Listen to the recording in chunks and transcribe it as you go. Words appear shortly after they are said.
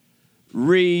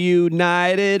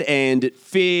reunited, and it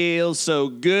feels so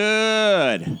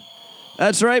good.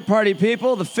 That's right, party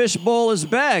people. The Fishbowl is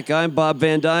back. I'm Bob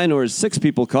Van Dyne, or as 6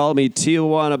 people call me,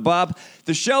 Tijuana Bob.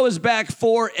 The show is back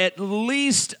for at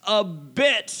least a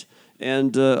bit.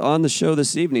 And on the show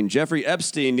this evening, Jeffrey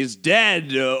Epstein is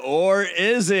dead, or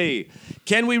is he?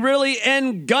 Can we really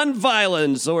end gun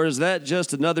violence, or is that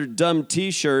just another dumb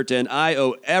T-shirt? And I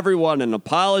owe everyone an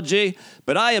apology,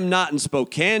 but I am not in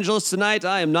Spokangeles tonight.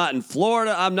 I am not in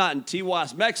Florida. I'm not in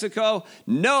Tijuana, Mexico.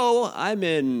 No, I'm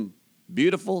in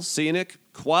beautiful, scenic,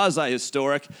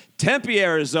 quasi-historic Tempe,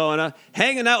 Arizona,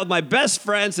 hanging out with my best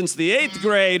friend since the 8th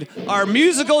grade, our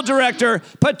musical director,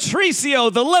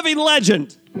 Patricio, the living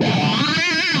legend.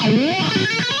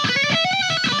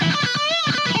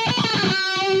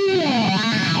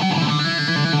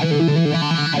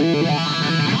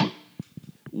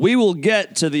 We will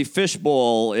get to the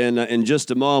Fishbowl in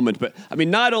just a moment, but I mean,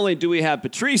 not only do we have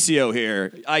Patricio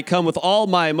here, I come with all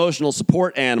my emotional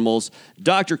support animals,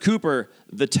 Dr. Cooper,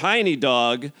 the tiny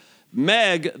dog,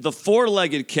 Meg, the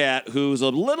 4-legged cat, who's a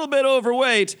little bit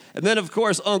overweight, and then, of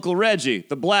course, Uncle Reggie,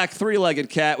 the black 3-legged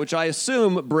cat, which I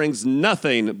assume brings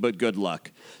nothing but good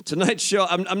luck. Tonight's show,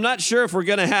 I'm not sure if we're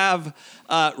going to have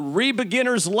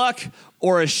re-beginner's luck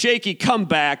or a shaky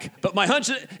comeback, but my hunch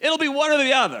is it'll be one or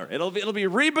the other. It'll be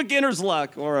re-beginner's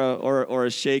luck or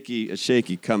a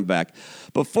shaky comeback.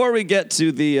 Before we get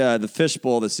to the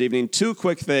Fishbowl this evening, 2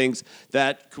 quick things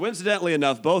that, coincidentally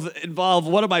enough, both involve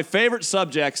one of my favorite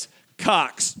subjects,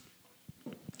 cocks.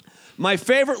 My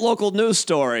favorite local news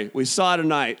story we saw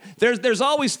tonight. There's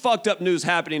always fucked up news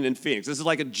happening in Phoenix. This is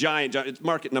like a giant, it's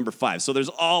market number 5. So there's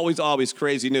always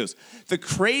crazy news. The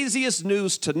craziest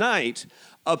news tonight,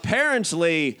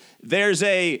 apparently there's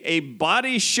a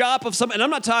body shop of some, and I'm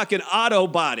not talking auto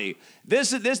body.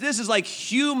 This is like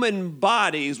human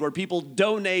bodies where people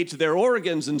donate their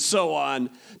organs and so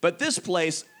on. But this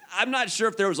place, I'm not sure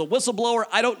if there was a whistleblower.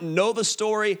 I don't know the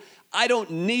story. I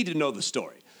don't need to know the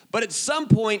story. But at some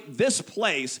point, this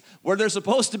place, where they're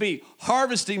supposed to be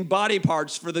harvesting body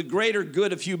parts for the greater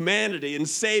good of humanity and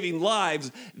saving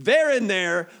lives, they're in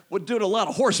there doing a lot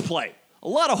of horseplay. A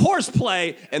lot of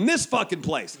horseplay in this fucking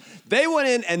place. They went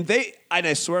in and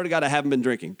I swear to God, I haven't been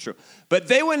drinking, true. But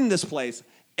they went in this place,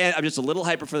 and I'm just a little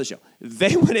hyper for the show.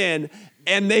 They went in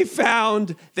and they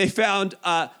found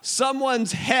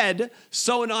someone's head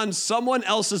sewn on someone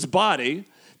else's body.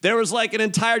 There was like an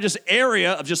entire just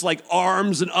area of just like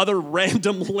arms and other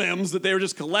random limbs that they were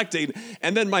just collecting.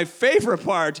 And then my favorite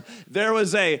part, there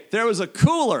was a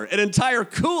cooler, an entire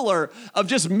cooler of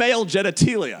just male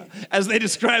genitalia, as they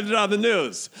described it on the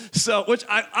news. So, which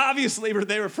obviously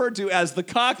they referred to as the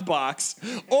cock box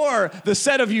or the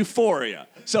set of Euphoria.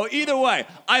 So either way,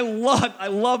 I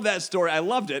love that story. I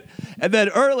loved it. And then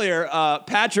earlier,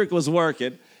 Patrick was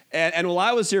working. And while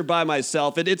I was here by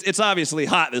myself, it's obviously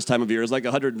hot this time of year. It's like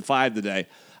 105 today.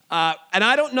 And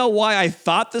I don't know why I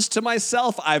thought this to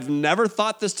myself. I've never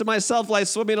thought this to myself like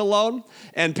swimming alone.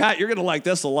 And Pat, you're going to like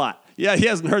this a lot. Yeah, he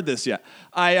hasn't heard this yet.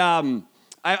 I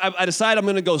decided I'm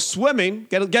going to go swimming,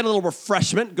 get a little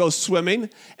refreshment, go swimming.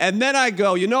 And then I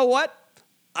go, you know what?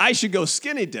 I should go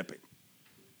skinny dipping.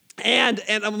 And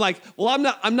I'm like, well,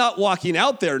 I'm not walking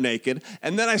out there naked.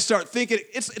 And then I start thinking,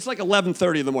 it's like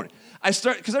 11:30 in the morning.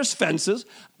 Because there's fences,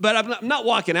 but I'm not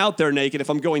walking out there naked if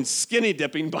I'm going skinny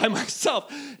dipping by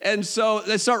myself. And so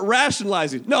I start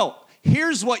rationalizing. No,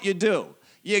 here's what you do.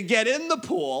 You get in the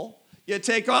pool, you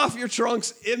take off your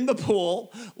trunks in the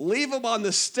pool, leave them on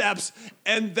the steps,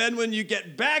 and then when you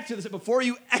get back to before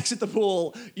you exit the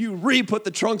pool, you re-put the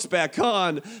trunks back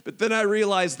on. But then I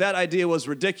realized that idea was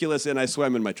ridiculous, and I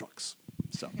swam in my trunks.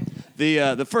 So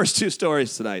the first 2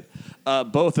 stories tonight,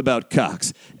 both about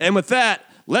cocks. And with that,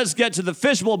 let's get to the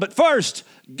Fishbowl, but first,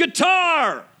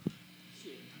 guitar!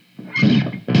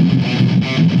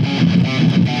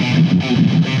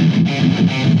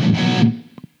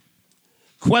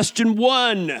 Question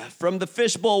 1 from the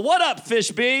Fishbowl. What up,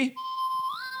 Fishbee?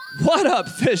 What up,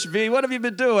 Fishbee? What have you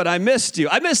been doing? I missed you.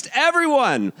 I missed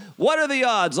everyone. What are the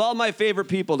odds? All my favorite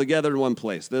people together in one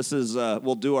place. This is,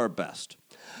 we'll do our best.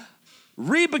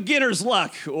 Re-beginner's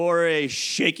luck or a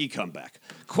shaky comeback.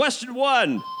 Question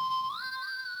 1.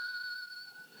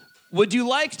 Would you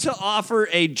like to offer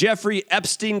a Jeffrey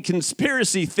Epstein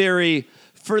conspiracy theory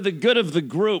for the good of the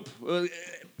group?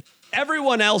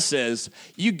 Everyone else is.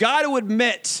 You got to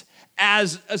admit,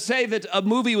 say that a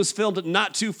movie was filmed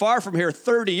not too far from here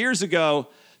 30 years ago,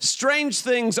 strange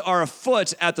things are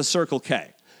afoot at the Circle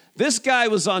K. This guy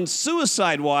was on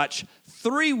suicide watch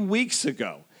 3 weeks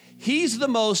ago. He's the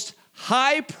most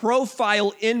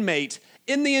high-profile inmate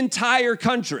in the entire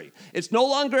country. It's no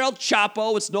longer El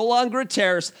Chapo. It's no longer a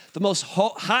terrorist. The most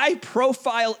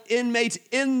high-profile inmate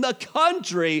in the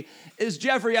country is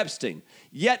Jeffrey Epstein.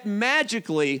 Yet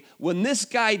magically, when this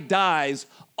guy dies,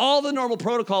 all the normal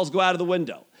protocols go out of the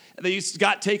window. They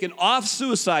got taken off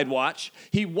suicide watch.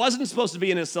 He wasn't supposed to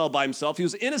be in a cell by himself. He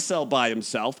was in a cell by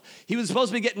himself. He was supposed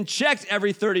to be getting checked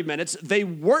every 30 minutes. They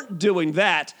weren't doing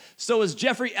that. So is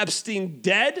Jeffrey Epstein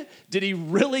dead? Did he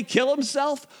really kill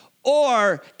himself?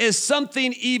 Or is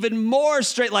something even more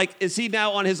straight, like is he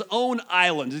now on his own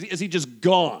island? Is he just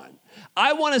gone?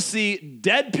 I want to see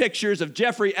dead pictures of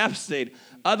Jeffrey Epstein.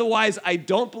 Otherwise, I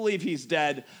don't believe he's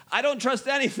dead. I don't trust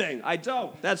anything. I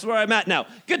don't. That's where I'm at now.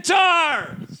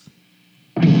 Guitars!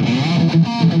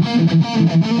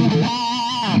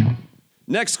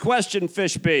 Next question,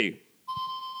 Fish B.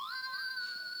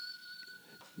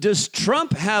 Does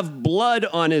Trump have blood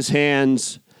on his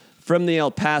hands from the El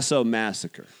Paso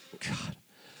massacre? God.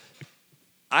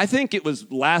 I think it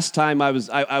was last time I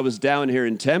was down here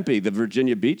in Tempe, the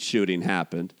Virginia Beach shooting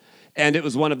happened. And it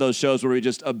was one of those shows where we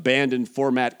just abandoned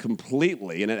format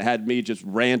completely, and it had me just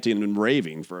ranting and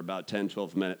raving for about 10,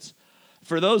 12 minutes.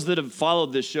 For those that have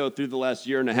followed this show through the last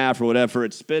year and a half or whatever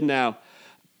it's been now,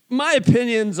 my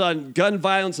opinions on gun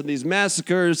violence and these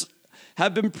massacres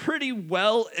have been pretty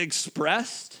well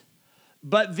expressed.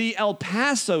 But the El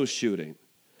Paso shooting,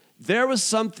 there was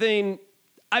something,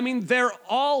 I mean, they're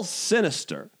all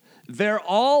sinister. They're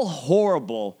all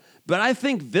horrible, but I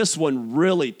think this one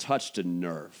really touched a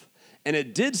nerve. And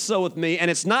it did so with me, and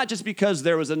it's not just because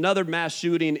there was another mass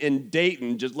shooting in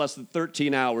Dayton just less than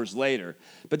 13 hours later,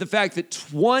 but the fact that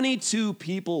 22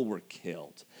 people were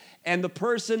killed. And the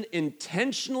person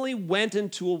intentionally went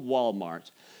into a Walmart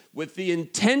with the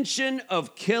intention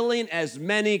of killing as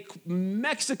many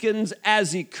Mexicans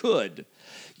as he could,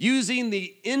 using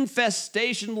the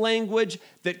infestation language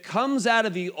that comes out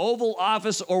of the Oval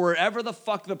Office or wherever the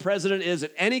fuck the president is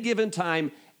at any given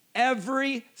time.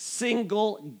 Every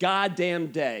single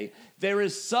goddamn day, there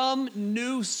is some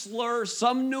new slur,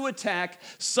 some new attack,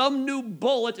 some new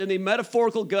bullet in the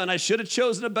metaphorical gun. I should have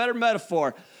chosen a better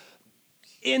metaphor.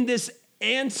 In this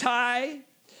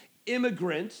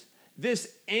anti-immigrant,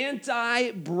 this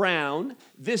anti-brown,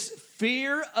 this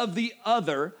fear of the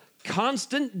other,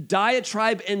 constant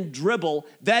diatribe and dribble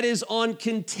that is on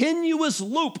continuous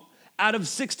loop out of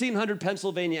 1600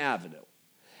 Pennsylvania Avenue.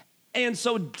 And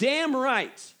so damn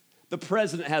right, the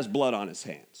president has blood on his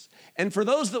hands. And for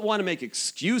those that want to make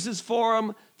excuses for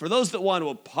him, for those that want to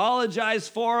apologize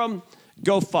for him,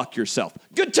 go fuck yourself.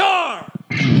 Guitar!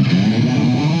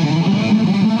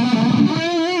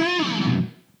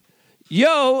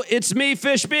 Yo, it's me,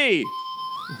 Fish B.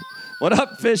 What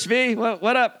up, Fish B?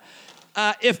 What up?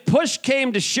 If push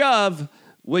came to shove,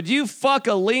 would you fuck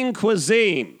a lean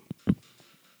cuisine?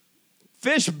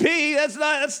 Fish B,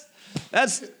 that's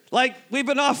like we've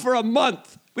been off for a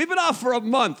month.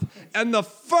 And the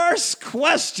first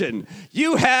question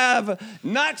you have,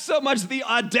 not so much the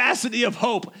audacity of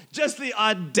hope, just the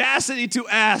audacity to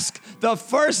ask the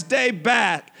first day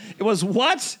back. It was,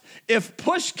 what? If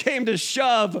push came to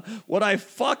shove, would I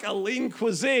fuck a lean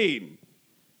cuisine?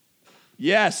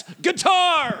 Yes.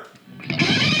 Guitar!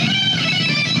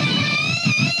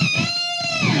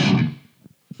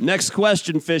 Next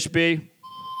question, Fish B.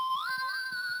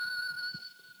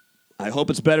 I hope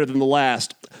it's better than the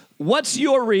last. What's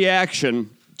your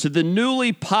reaction to the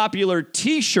newly popular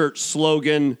T-shirt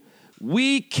slogan,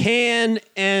 "We can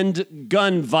end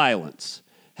gun violence"?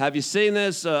 Have you seen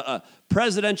this?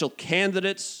 Presidential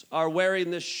candidates are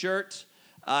wearing this shirt.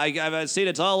 I've seen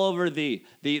it's all over the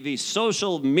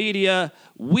social media.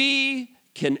 We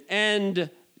can end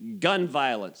gun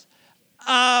violence.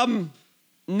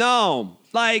 No.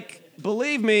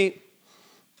 Believe me,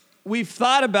 we've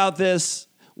thought about this.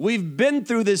 We've been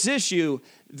through this issue.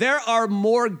 There are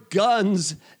more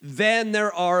guns than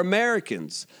there are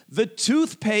Americans. The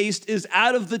toothpaste is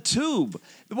out of the tube.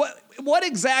 What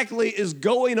exactly is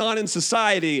going on in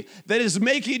society that is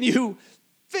making you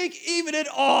think even at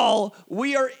all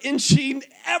we are inching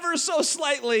ever so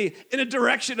slightly in a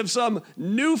direction of some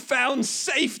newfound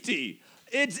safety?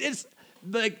 It's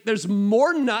like there's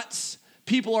more nuts.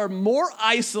 People are more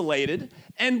isolated.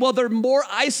 And while they're more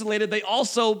isolated, they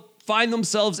also find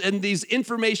themselves in these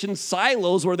information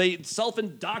silos where they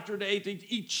self-indoctrinate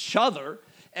each other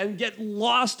and get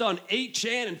lost on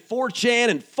 8chan and 4chan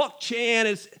and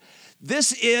fuck-chan.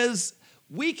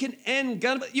 We can end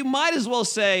gun. You might as well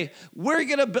say,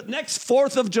 next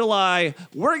 4th of July,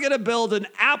 we're going to build an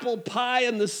apple pie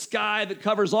in the sky that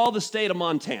covers all the state of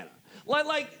Montana.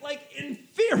 Like in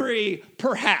theory,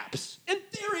 perhaps.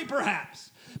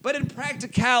 But in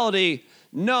practicality,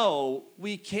 no,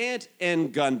 we can't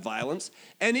end gun violence.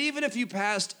 And even if you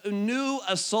passed a new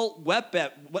assault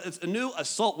weapons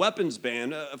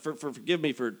ban, forgive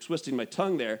me for twisting my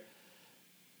tongue there,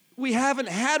 we haven't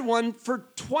had one for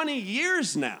 20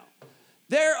 years now.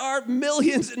 There are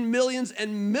millions and millions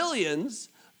and millions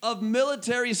of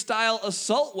military-style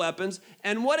assault weapons,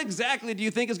 and what exactly do you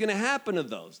think is going to happen to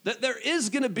those? There is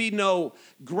going to be no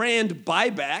grand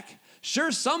buyback.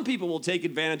 Sure, some people will take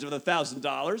advantage of the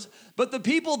 $1,000, but the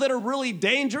people that are really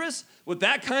dangerous with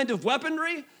that kind of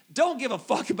weaponry don't give a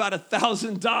fuck about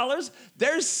 $1,000.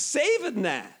 They're saving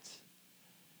that.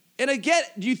 And again,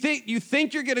 you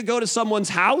think you're going to go to someone's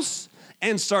house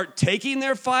and start taking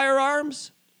their firearms?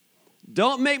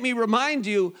 Don't make me remind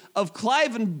you of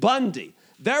Cliven Bundy.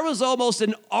 There was almost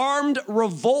an armed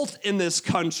revolt in this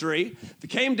country that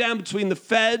came down between the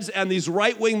feds and these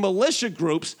right-wing militia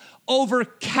groups over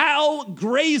cow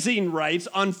grazing rights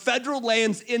on federal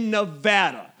lands in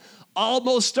Nevada.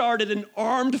 Almost started an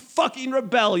armed fucking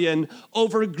rebellion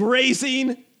over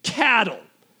grazing cattle.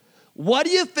 What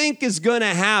do you think is going to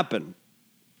happen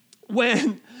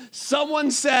when someone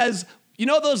says, you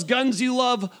know those guns you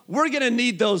love? We're going to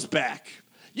need those back.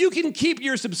 You can keep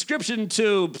your subscription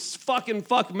to fucking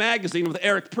Fuck Magazine with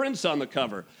Eric Prince on the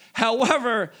cover.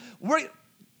 However,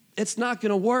 it's not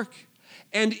going to work.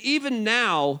 And even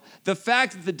now, the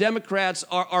fact that the Democrats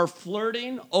are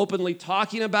flirting, openly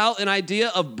talking about an idea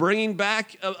of bringing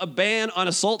back a ban on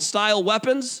assault-style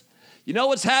weapons, you know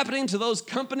what's happening to those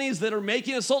companies that are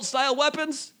making assault-style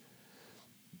weapons?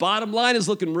 Bottom line is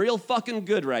looking real fucking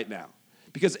good right now.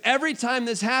 Because every time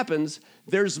this happens,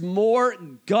 there's more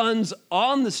guns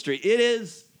on the street.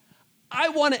 I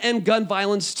want to end gun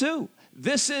violence too.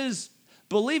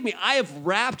 Believe me, I have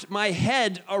wrapped my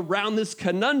head around this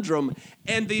conundrum,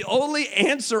 and the only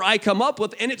answer I come up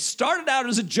with, and it started out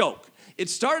as a joke. It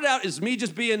started out as me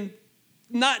just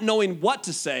not knowing what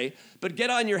to say, but get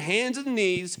on your hands and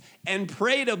knees and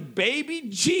pray to baby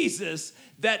Jesus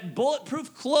that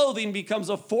bulletproof clothing becomes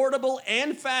affordable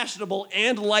and fashionable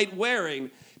and light wearing,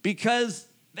 because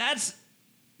that's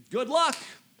good luck.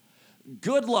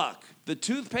 Good luck. The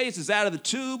toothpaste is out of the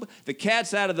tube, the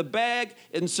cat's out of the bag,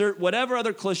 insert whatever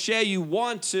other cliche you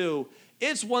want to.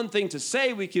 It's one thing to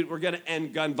say we're going to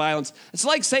end gun violence. It's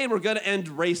like saying we're going to end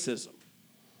racism.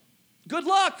 Good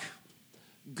luck.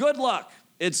 Good luck.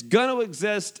 It's going to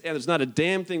exist, and there's not a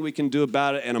damn thing we can do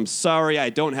about it, and I'm sorry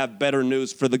I don't have better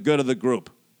news for the good of the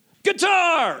group.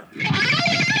 Guitar!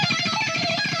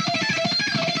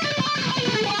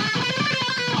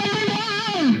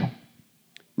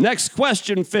 Next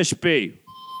question, Fishby.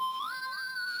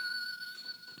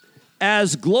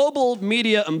 As Global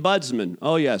Media Ombudsman,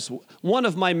 oh yes, one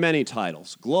of my many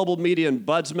titles, Global Media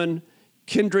Ombudsman,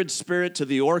 Kindred Spirit to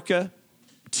the Orca,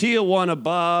 Tijuana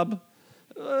Bob,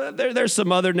 there's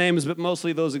some other names, but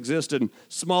mostly those exist in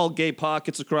small gay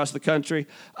pockets across the country.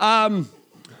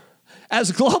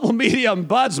 As Global Media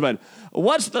Ombudsman,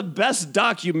 what's the best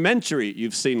documentary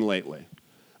you've seen lately?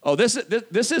 Oh, this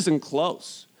isn't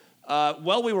close.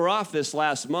 While we were off this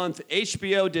last month,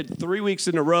 HBO did 3 weeks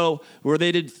in a row where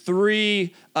they did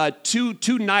two-nighter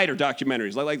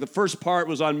documentaries. Like the first part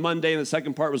was on Monday and the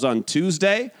second part was on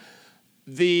Tuesday.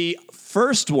 The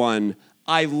first one,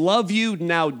 I Love You,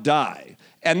 Now Die.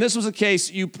 And this was a case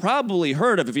you probably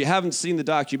heard of if you haven't seen the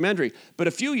documentary. But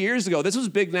a few years ago, this was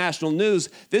big national news.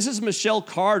 This is Michelle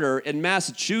Carter in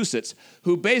Massachusetts,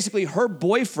 who basically, her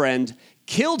boyfriend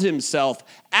killed himself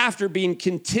after being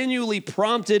continually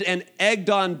prompted and egged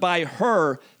on by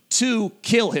her to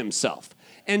kill himself.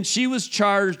 And she was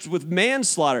charged with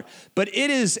manslaughter. But it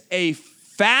is a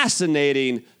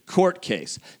fascinating court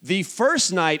case. The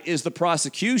first night is the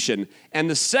prosecution, and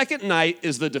the second night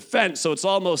is the defense. So it's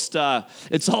almost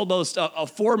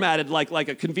formatted like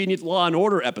a convenient Law and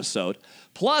Order episode.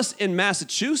 Plus, in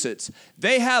Massachusetts,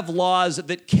 they have laws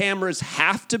that cameras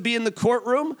have to be in the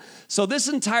courtroom. So this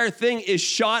entire thing is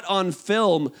shot on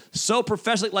film so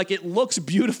professionally, like it looks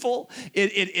beautiful.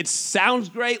 It sounds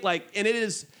great, and it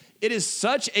is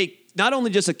such a not only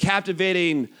just a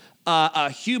captivating a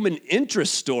human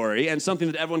interest story and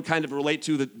something that everyone kind of relate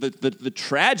to, the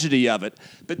tragedy of it.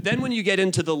 But then when you get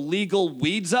into the legal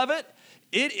weeds of it,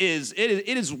 it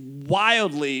is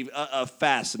wildly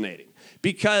fascinating.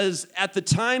 Because at the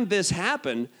time this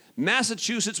happened,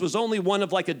 Massachusetts was only one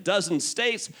of like a dozen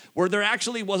states where there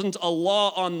actually wasn't a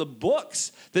law on the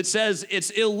books that says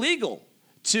it's illegal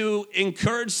to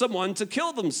encourage someone to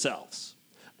kill themselves.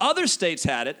 Other states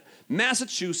had it.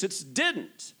 Massachusetts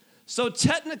didn't. So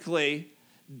technically,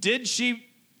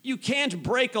 you can't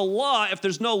break a law if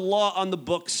there's no law on the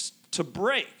books to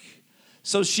break.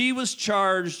 So she was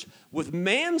charged with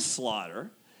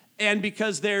manslaughter, And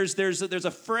because there's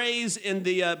a phrase in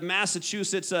the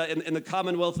Massachusetts in the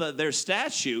Commonwealth their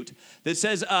statute that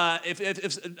says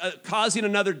if causing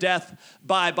another death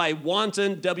by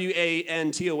wanton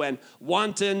WANTON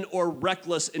wanton or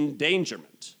reckless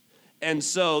endangerment, and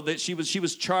so that she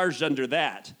was charged under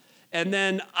that. And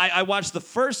then I watched the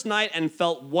first night and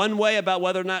felt one way about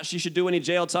whether or not she should do any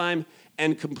jail time,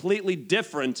 and completely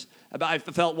different about I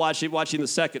felt watching the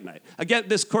second night. Again,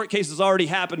 this court case has already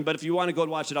happened, but if you want to go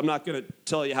and watch it, I'm not going to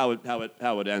tell you how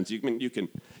it ends. You can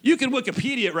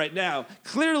Wikipedia it right now.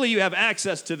 Clearly, you have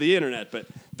access to the internet, but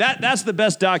that's the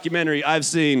best documentary I've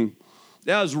seen.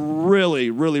 That was really,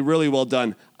 really, really well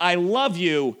done. I love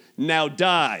you. Now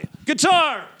die.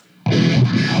 Guitar.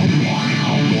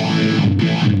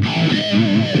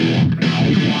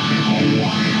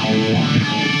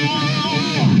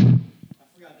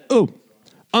 Ooh,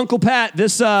 Uncle Pat,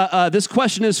 this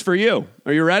question is for you.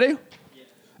 Are you ready? Yeah.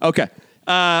 Okay.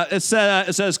 It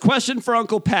says, question for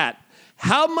Uncle Pat.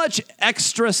 How much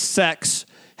extra sex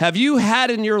have you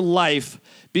had in your life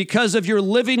because of your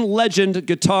living legend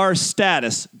guitar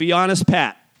status? Be honest,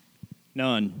 Pat.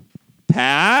 None.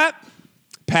 Pat.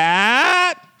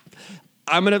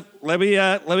 I'll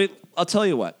tell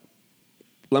you what.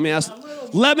 Let me ask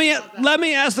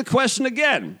the question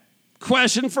again.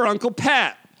 Question for Uncle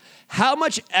Pat. How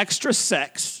much extra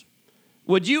sex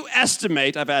would you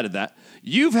estimate, I've added that,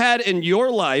 you've had in your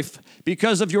life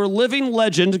because of your living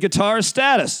legend guitar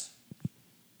status?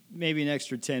 Maybe an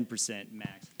extra 10%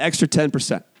 max. Extra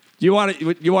 10%. You want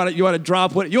to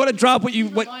drop what you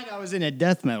I was in a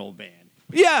death metal band.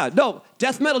 Yeah, no,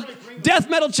 death metal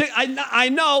chick. I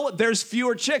know there's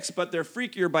fewer chicks, but they're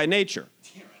freakier by nature.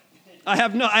 I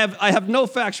have no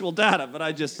factual data, but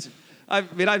I've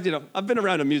been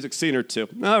around a music scene or two.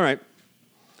 All right.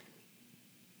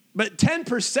 But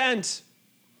 10%,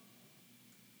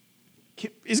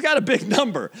 he's got a big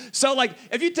number. So, like,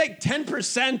 if you take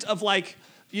 10% of,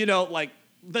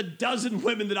 the dozen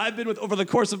women that I've been with over the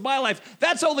course of my life,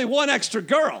 that's only one extra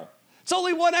girl. It's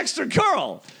only one extra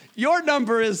girl. Your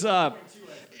number is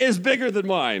bigger than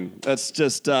mine. That's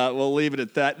just, we'll leave it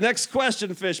at that. Next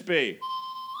question, Fishby.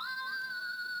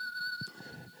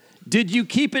 Did you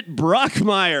keep it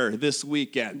Brockmire this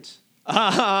weekend? Did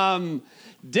I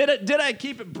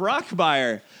keep it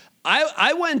Brockmire?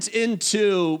 I went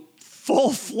into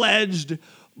full-fledged,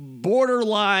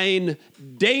 borderline,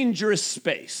 dangerous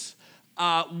space.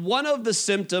 One of the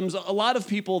symptoms, a lot of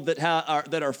people that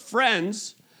are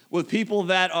friends with people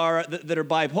that are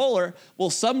bipolar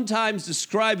will sometimes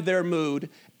describe their mood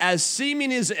as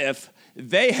seeming as if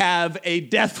they have a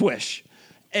death wish.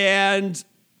 And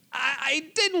I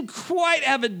didn't quite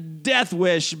have a death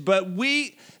wish, but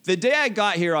the day I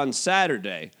got here on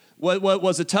Saturday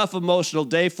was a tough emotional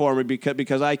day for me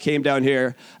because I came down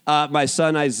here. My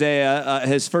son Isaiah,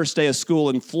 his first day of school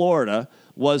in Florida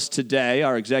was today.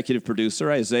 Our executive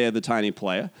producer, Isaiah the Tiny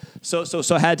Playa. So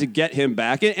I had to get him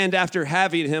back. And after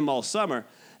having him all summer,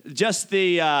 just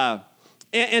and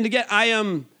again, I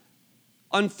am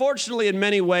unfortunately, in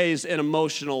many ways, an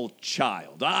emotional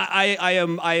child. I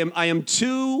am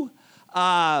too.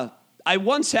 I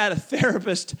once had a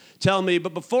therapist tell me,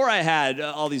 but before I had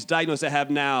all these diagnoses I have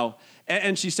now,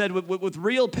 and she said with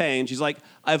real pain, she's like,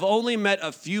 I've only met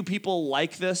a few people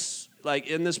like this, like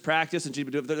in this practice,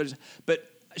 and but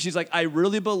she's like, I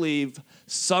really believe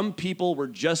some people were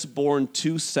just born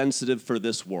too sensitive for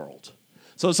this world.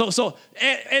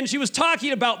 And she was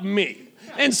talking about me.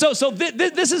 And so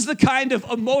this is the kind of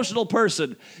emotional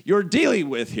person you're dealing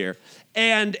with here.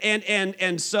 And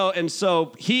so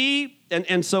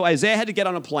Isaiah had to get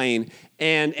on a plane,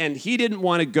 and he didn't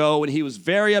want to go, and he was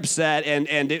very upset,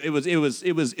 and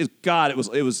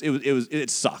it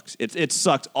sucks. It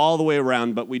sucked all the way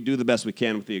around, but we do the best we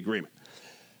can with the agreement.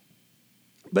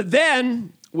 But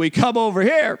then we come over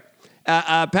here.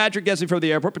 Patrick gets me from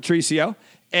the airport, Patricio,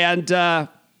 and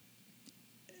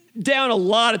down a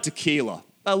lot of tequila,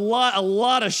 a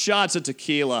lot of shots of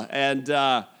tequila, and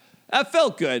that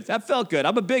felt good.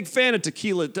 I'm a big fan of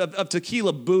tequila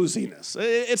booziness.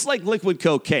 It's like liquid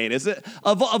cocaine. Is it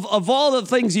of all the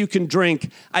things you can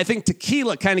drink? I think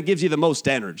tequila kind of gives you the most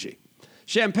energy.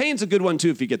 Champagne's a good one too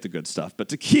if you get the good stuff, but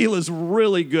tequila's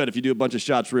really good if you do a bunch of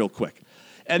shots real quick.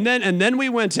 And then we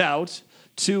went out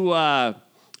to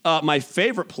my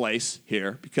favorite place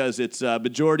here because it's a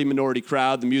majority-minority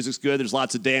crowd. The music's good. There's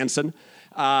lots of dancing.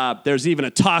 There's even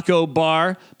a taco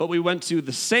bar. But we went to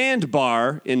the Sand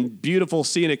Bar in beautiful,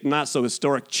 scenic,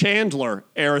 not-so-historic Chandler,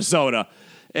 Arizona.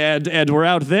 and we're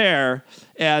out there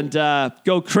and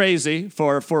go crazy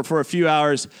for a few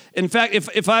hours. In fact,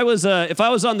 if I was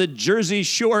on the Jersey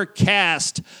Shore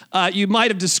cast, you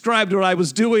might have described what I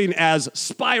was doing as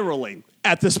spiraling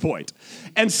at this point.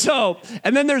 And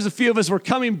then there's a few of us. We're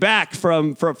coming back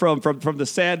from the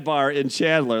Sandbar in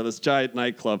Chandler, this giant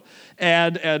nightclub,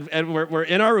 and we're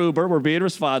in our Uber. We're being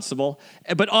responsible.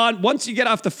 But once you get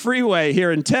off the freeway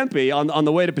here in Tempe on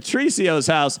the way to Patricio's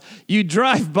house, you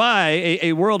drive by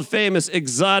a world famous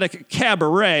exotic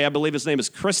cabaret. I believe its name is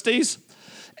Christie's,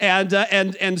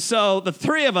 and so the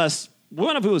three of us,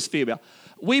 one of who is female,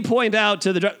 we point out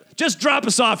to the driver, just drop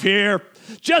us off here.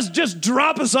 Just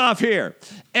drop us off here.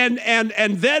 And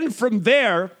then from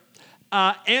there,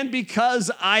 and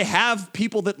because I have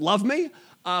people that love me,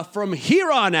 from here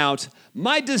on out,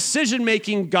 my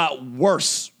decision-making got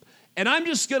worse. And I'm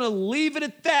just going to leave it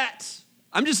at that.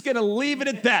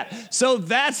 So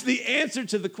that's the answer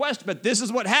to the question. But this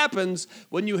is what happens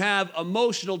when you have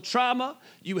emotional trauma,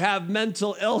 you have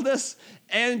mental illness,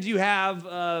 and you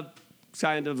have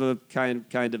kind of a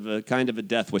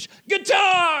death wish.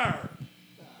 Guitar!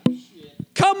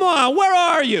 Come on, where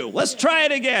are you? Let's try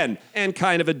it again. And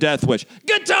kind of a death wish.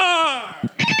 Guitar!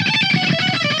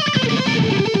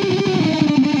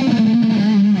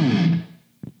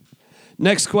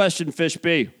 Next question, Fish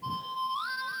B.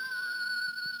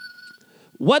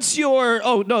 What's your...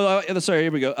 Oh, no, sorry,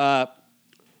 here we go.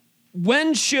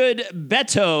 When should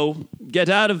Beto get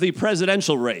out of the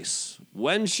presidential race?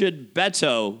 When should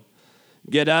Beto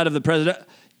get out of the president?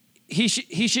 He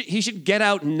should get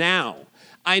out now.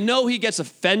 I know he gets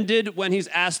offended when he's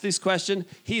asked this question.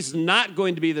 He's not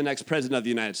going to be the next president of the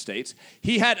United States.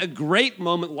 He had a great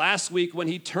moment last week when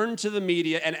he turned to the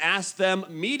media and asked them,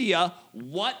 media,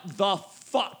 what the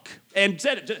fuck? And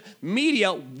said,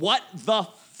 media, what the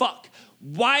fuck?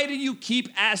 Why do you keep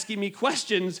asking me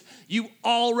questions you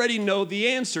already know the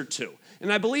answer to?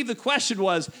 And I believe the question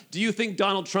was, do you think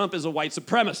Donald Trump is a white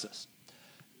supremacist?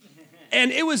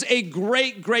 And it was a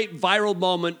great, great viral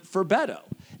moment for Beto.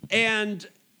 And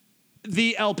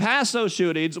the El Paso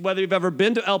shootings, whether you've ever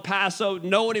been to El Paso,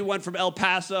 know anyone from El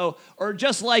Paso, or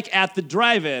just like at the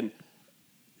drive-in,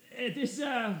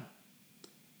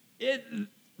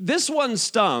 this one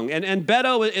stung. And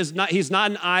Beto is not, he's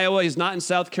not in Iowa, he's not in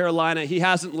South Carolina, he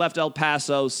hasn't left El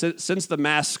Paso since the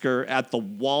massacre at the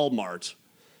Walmart.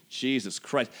 Jesus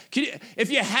Christ. If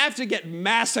you have to get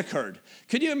massacred,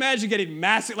 can you imagine getting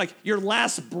massacred? Like your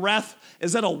last breath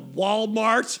is at a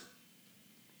Walmart?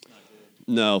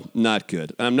 No, not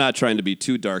good. I'm not trying to be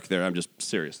too dark there. I'm just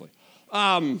seriously.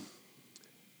 But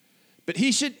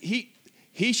he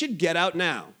should get out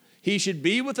now. He should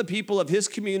be with the people of his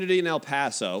community in El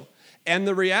Paso. And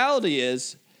the reality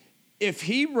is, if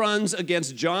he runs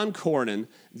against John Cornyn,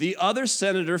 the other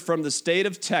senator from the state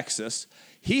of Texas,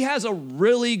 he has a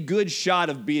really good shot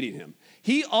of beating him.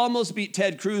 He almost beat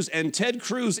Ted Cruz, and Ted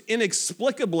Cruz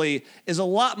inexplicably is a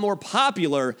lot more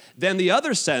popular than the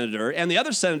other senator, and the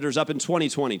other senator's up in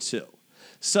 2022.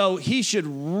 So he should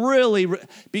really,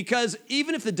 because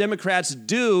even if the Democrats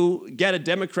do get a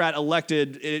Democrat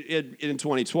elected in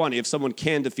 2020, if someone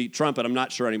can defeat Trump, and I'm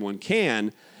not sure anyone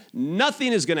can,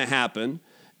 nothing is going to happen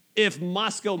if Mitch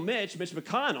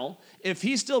McConnell, if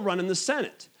he's still running the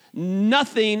Senate.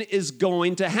 Nothing is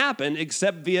going to happen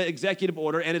except via executive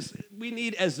order, and we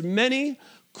need as many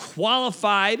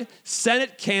qualified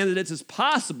Senate candidates as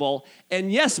possible.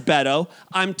 And yes, Beto,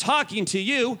 I'm talking to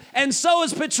you, and so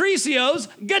is Patricio's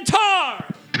guitar.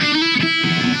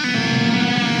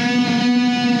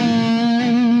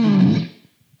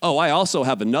 Oh, I also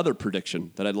have another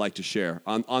prediction that I'd like to share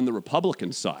on the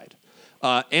Republican side.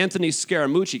 Anthony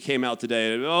Scaramucci came out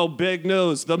today. Oh, big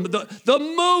news. The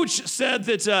mooch said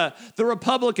that the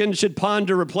Republicans should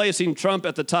ponder replacing Trump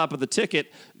at the top of the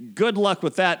ticket. Good luck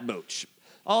with that, mooch.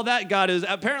 All that got is,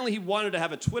 apparently he wanted to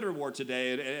have a Twitter war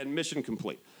today and mission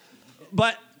complete.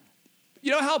 But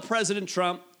you know how President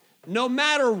Trump, no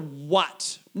matter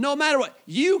what,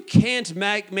 you can't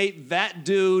make that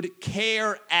dude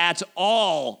care at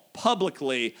all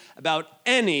publicly about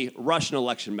any Russian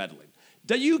election meddling.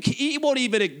 He won't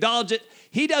even acknowledge it.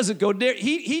 He doesn't go there.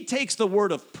 He takes the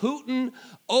word of Putin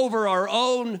over our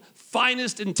own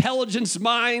finest intelligence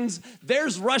minds.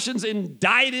 There's Russians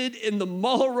indicted in the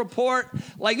Mueller report.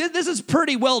 Like, this is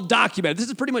pretty well documented. This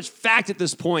is pretty much fact at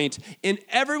this point in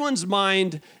everyone's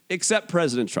mind except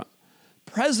President Trump.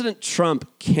 President Trump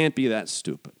can't be that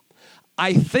stupid.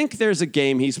 I think there's a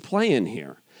game he's playing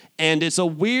here. And it's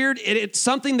it's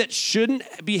something that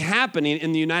shouldn't be happening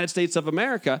in the United States of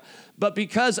America, but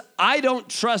because I don't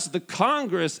trust the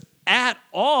Congress at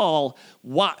all,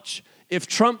 watch. if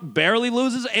Trump barely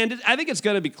loses, and I think it's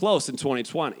going to be close in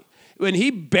 2020, when he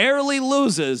barely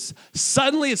loses,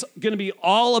 suddenly it's going to be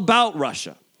all about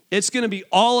Russia. It's going to be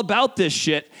all about this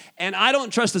shit, and I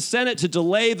don't trust the Senate to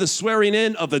delay the swearing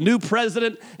in of the new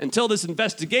president until this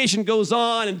investigation goes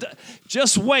on. And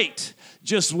just wait.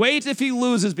 Just wait if he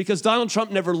loses, because Donald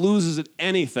Trump never loses at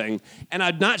anything, and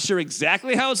I'm not sure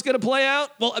exactly how it's going to play out.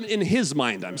 Well, I mean, in his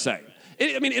mind, I'm saying.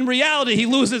 I mean, in reality, he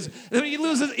loses. He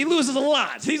loses a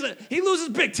lot. He loses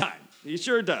big time. He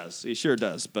sure does. He sure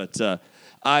does. But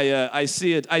I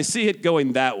see it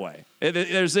going that way.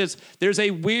 There's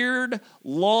a weird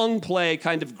long play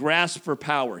kind of grasp for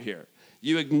power here.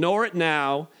 You ignore it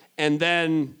now, and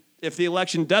then if the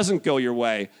election doesn't go your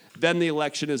way, then the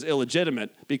election is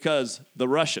illegitimate because the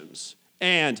Russians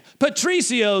and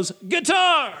Patricio's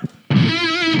guitar.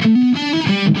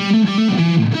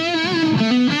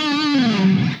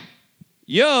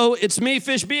 Yo, it's me,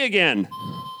 Fish B again.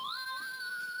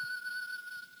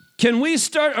 Can we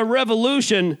start a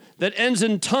revolution that ends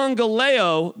in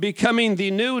Tongaleo becoming the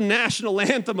new national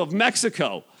anthem of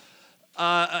Mexico?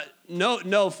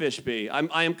 No, Fish B.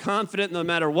 I am confident no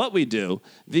matter what we do,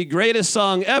 the greatest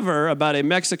song ever about a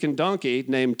Mexican donkey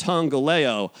named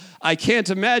Tongaleo, I can't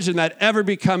imagine that ever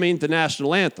becoming the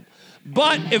national anthem.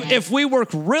 But if we work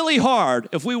really hard,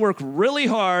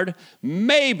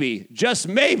 maybe, just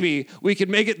maybe, we could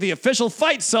make it the official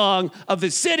fight song of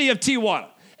the city of Tijuana.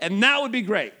 And that would be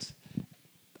great.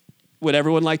 Would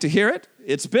everyone like to hear it?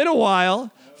 It's been a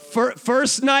while.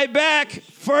 First night back.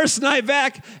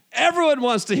 Everyone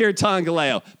wants to hear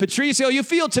Tongaleo. Patricio, you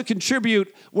feel to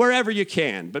contribute wherever you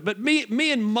can. But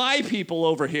me and my people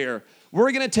over here,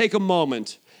 we're going to take a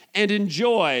moment and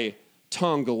enjoy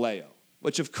Tongaleo,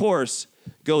 which of course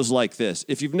goes like this.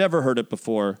 If you've never heard it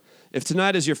before, if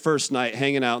tonight is your first night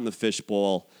hanging out in the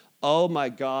fishbowl, oh my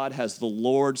God, has the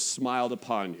Lord smiled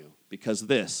upon you, because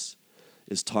this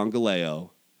is Tongaleo,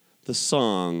 the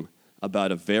song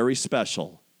about a very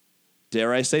special,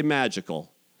 dare I say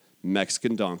magical,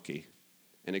 Mexican donkey.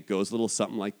 And it goes a little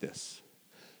something like this.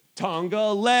 Tongaleo,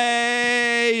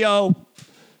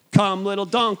 come little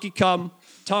donkey, come.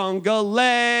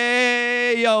 Tongaleo,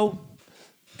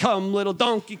 come little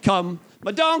donkey, come.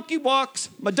 My donkey walks,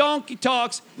 my donkey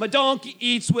talks, my donkey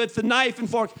eats with a knife and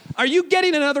fork. Are you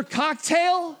getting another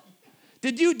cocktail?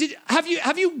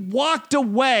 Have you walked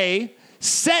away,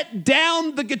 set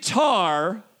down the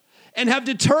guitar, and have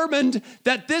determined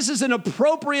that this is an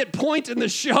appropriate point in the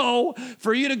show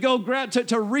for you to go grab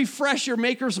to refresh your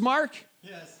maker's mark?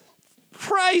 Yes.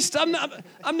 Christ, I'm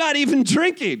not even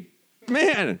drinking.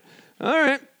 Man. All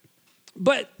right.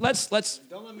 But let's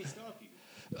Don't let me stop you.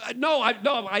 No,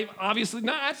 I obviously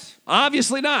not.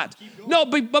 Obviously not. No,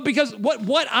 but because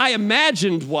what I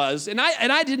imagined was, and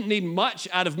I didn't need much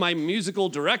out of my musical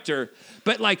director,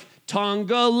 but like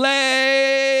Tongaleo,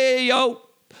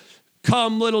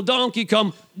 come little donkey,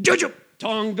 come, juju,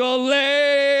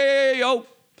 Tongaleo,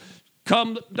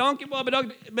 come donkey,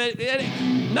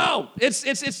 no,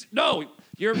 it's no.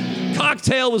 Your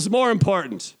cocktail was more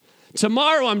important.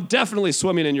 Tomorrow, I'm definitely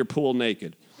swimming in your pool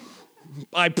naked.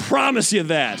 I promise you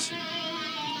that.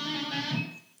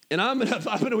 And I'm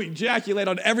gonna ejaculate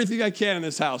on everything I can in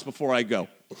this house before I go.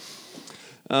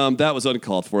 That was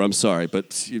uncalled for. I'm sorry,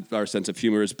 but our sense of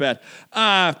humor is bad.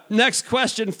 Next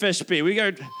question, Fish B.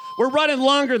 We're running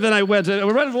longer than I went.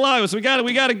 We're running long, so we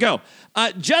gotta go.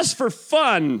 Just for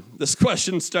fun, this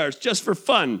question starts. Just for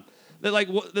fun.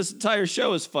 This entire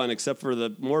show is fun, except for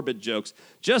the morbid jokes.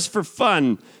 Just for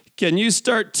fun, can you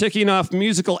start ticking off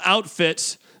musical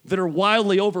outfits that are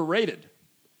wildly overrated?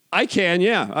 I can,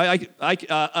 yeah.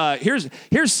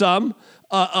 Here's some.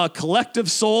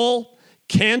 Collective Soul,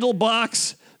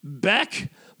 Candlebox, Beck,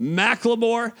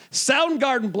 Macklemore,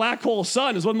 Soundgarden, Black Hole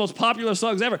Sun is one of the most popular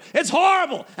songs ever. It's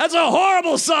horrible. That's a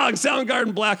horrible song,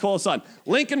 Soundgarden, Black Hole Sun.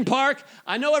 Linkin Park,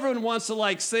 I know everyone wants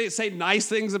to say nice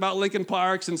things about Linkin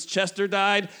Park since Chester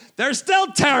died. They're still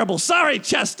terrible. Sorry,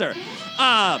 Chester.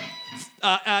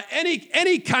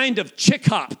 Any kind of chick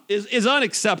hop is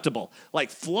unacceptable.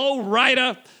 Like Flo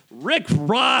Rida, Rick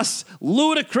Ross,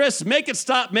 Ludacris, Make It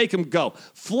Stop, Make 'Em Go.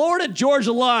 Florida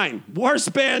Georgia Line,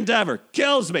 worst band ever,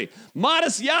 kills me.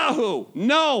 Modest Yahoo,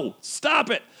 no, stop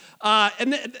it.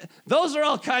 Those are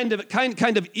all kind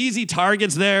of easy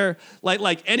targets there,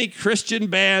 like any Christian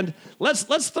band.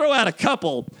 Let's throw out a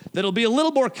couple that'll be a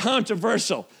little more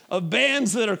controversial of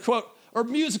bands that are quote or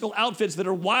musical outfits that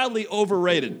are wildly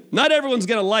overrated. Not everyone's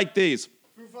gonna like these.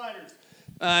 Foo Fighters.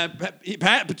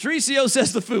 Patricio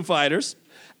says the Foo Fighters.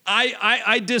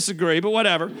 I disagree, but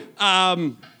whatever.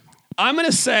 I'm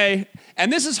gonna say,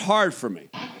 and this is hard for me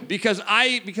because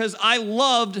I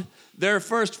loved their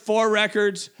first 4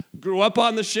 records, grew up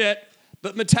on the shit,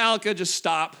 but Metallica, just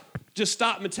stop. Just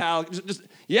stop Metallica.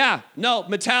 No,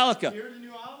 Metallica. You heard the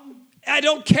new album? I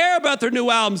don't care about their new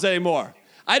albums anymore.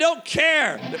 I don't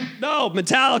care. No,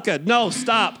 Metallica. No,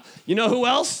 stop. You know who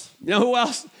else?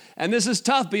 And this is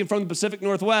tough being from the Pacific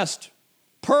Northwest.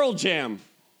 Pearl Jam.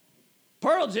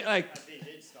 Pearl Jam, like. They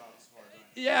did stop as far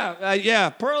as Yeah,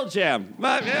 Pearl Jam.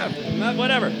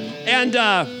 Whatever.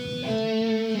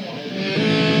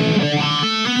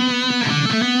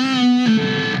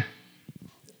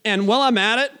 And while I'm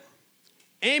at it,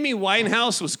 Amy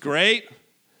Winehouse was great,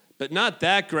 but not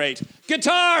that great.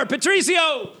 Guitar,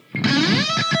 Patricio!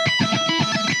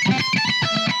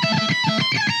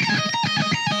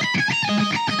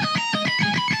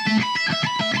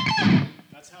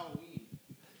 That's Halloween.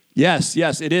 Yes,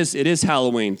 it is. It is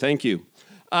Halloween. Thank you.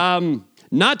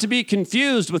 Not to be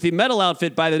confused with the metal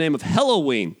outfit by the name of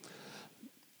Halloween.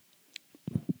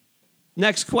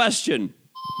 Next question.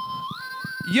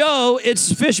 Yo,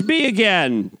 it's Fish B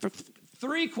again.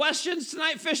 3 questions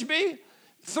tonight, Fish B?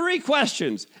 3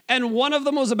 questions. And one of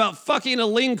them was about fucking a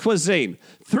lean cuisine.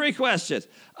 3 questions.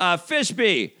 Fish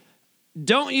B,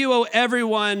 don't you owe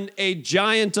everyone a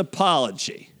giant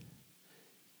apology?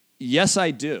 Yes, I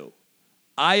do.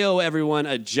 I owe everyone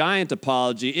a giant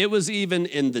apology. It was even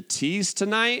in the tease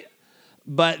tonight,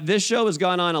 but this show has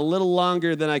gone on a little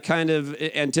longer than I kind of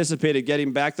anticipated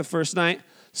getting back the first night.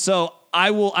 So I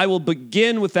will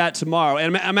begin with that tomorrow,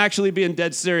 and I'm actually being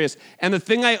dead serious. And the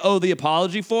thing I owe the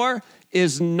apology for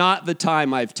is not the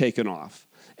time I've taken off,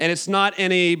 and it's not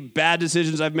any bad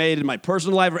decisions I've made in my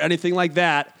personal life or anything like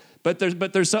that. But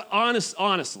there's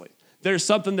honestly, there's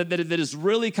something that is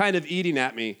really kind of eating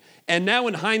at me. And now,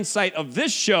 in hindsight of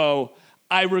this show,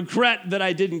 I regret that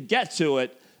I didn't get to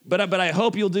it. But I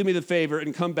hope you'll do me the favor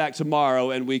and come back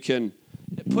tomorrow, and we can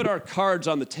put our cards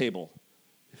on the table.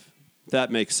 That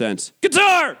makes sense.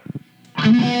 Guitar!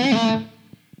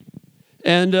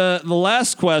 And the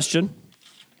last question,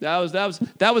 that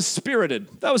was spirited.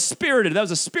 That was spirited. That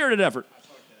was a spirited effort.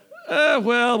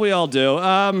 Well, we all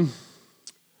do.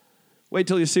 Wait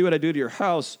till you see what I do to your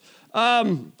house.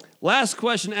 Last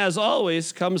question, as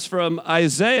always, comes from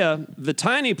Isaiah, the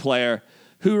tiny player,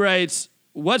 who writes,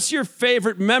 what's your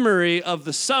favorite memory of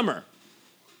the summer?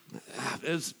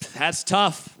 That's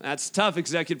tough. That's tough,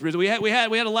 executive producer. We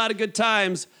had a lot of good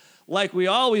times, like we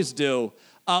always do.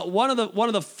 One of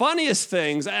the funniest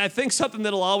things, I think something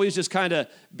that'll always just kind of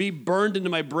be burned into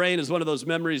my brain is one of those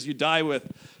memories you die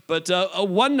with. But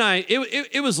one night,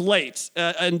 it was late,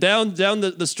 and down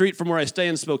the street from where I stay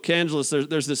in Spokangeles,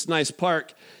 there's this nice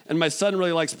park, and my son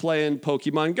really likes playing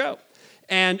Pokemon Go.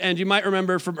 And you might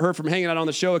remember from hanging out on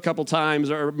the show a couple times,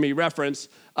 or me reference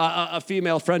a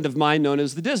female friend of mine known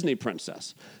as the Disney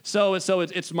Princess. So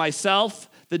it's myself,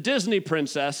 the Disney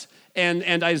Princess,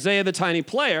 and Isaiah the tiny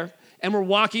player, and we're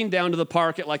walking down to the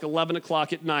park at like 11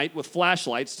 o'clock at night with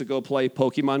flashlights to go play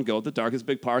Pokemon Go at the Darkest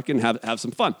Big Park and have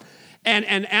some fun.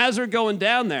 And as we're going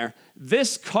down there,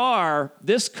 this car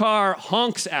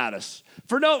honks at us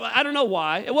I don't know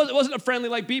why. It wasn't a friendly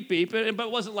like beep beep, but it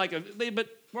wasn't like but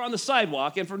we're on the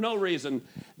sidewalk, and for no reason,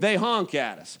 they honk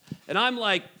at us. And I'm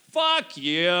like, fuck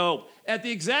you. At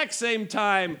the exact same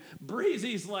time,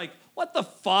 Breezy's like, what the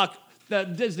fuck? The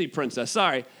Disney Princess,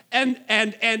 sorry. And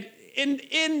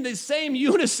in the same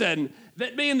unison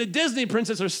that me and the Disney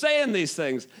Princess are saying these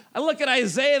things, I look at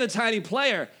Isaiah, the tiny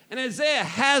player, and Isaiah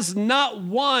has not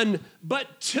one,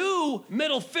 but 2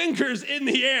 middle fingers in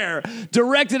the air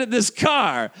directed at this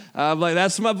car. I'm like,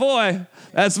 that's my boy.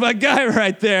 That's my guy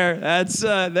right there.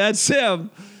 That's him.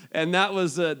 And that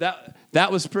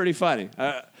was pretty funny.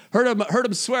 Heard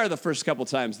him swear the first couple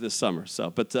times this summer.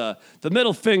 But the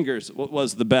middle fingers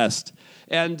was the best.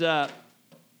 And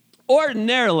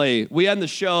ordinarily, we end the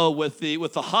show with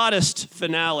the hottest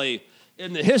finale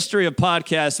in the history of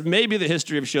podcasts, maybe the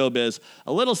history of showbiz,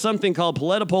 a little something called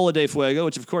Paleta Pola de Fuego,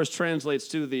 which of course translates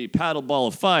to the paddle ball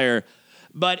of fire.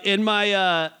 But in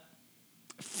my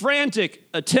frantic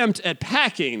attempt at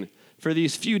packing for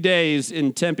these few days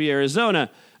in Tempe,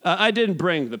 Arizona, I didn't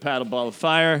bring the paddle ball of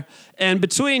fire. And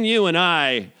between you and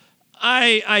I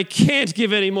can't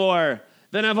give any more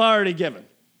than I've already given.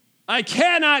 I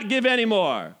cannot give any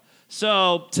more.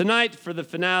 So tonight for the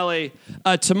finale,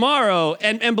 tomorrow,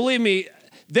 and believe me,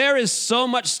 there is so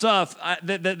much stuff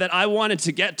that I wanted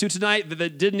to get to tonight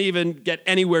that didn't even get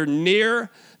anywhere near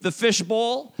the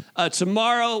fishbowl.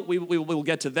 Tomorrow we will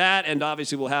get to that, and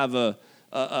obviously we'll have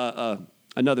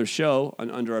another show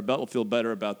under our belt. We'll feel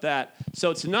better about that.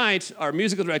 So tonight, our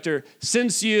musical director,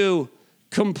 since you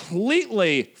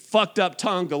completely fucked up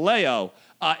Tongaleo,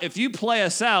 if you play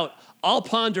us out, I'll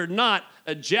ponder not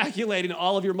ejaculating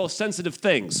all of your most sensitive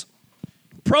things.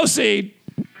 Proceed.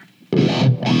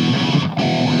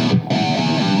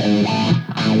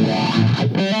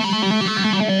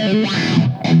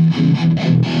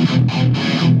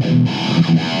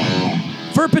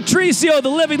 For Patricio, the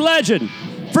living legend.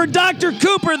 For Dr.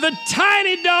 Cooper, the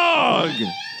tiny dog.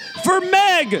 For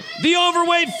Meg, the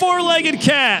overweight four-legged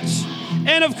cat.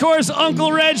 And of course,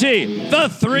 Uncle Reggie, the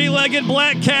three-legged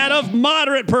black cat of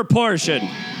moderate proportion.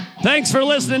 Thanks for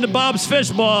listening to Bob's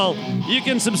Fishbowl. You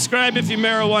can subscribe if you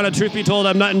marijuana. Truth be told,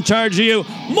 I'm not in charge of you.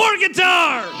 More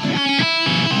guitar!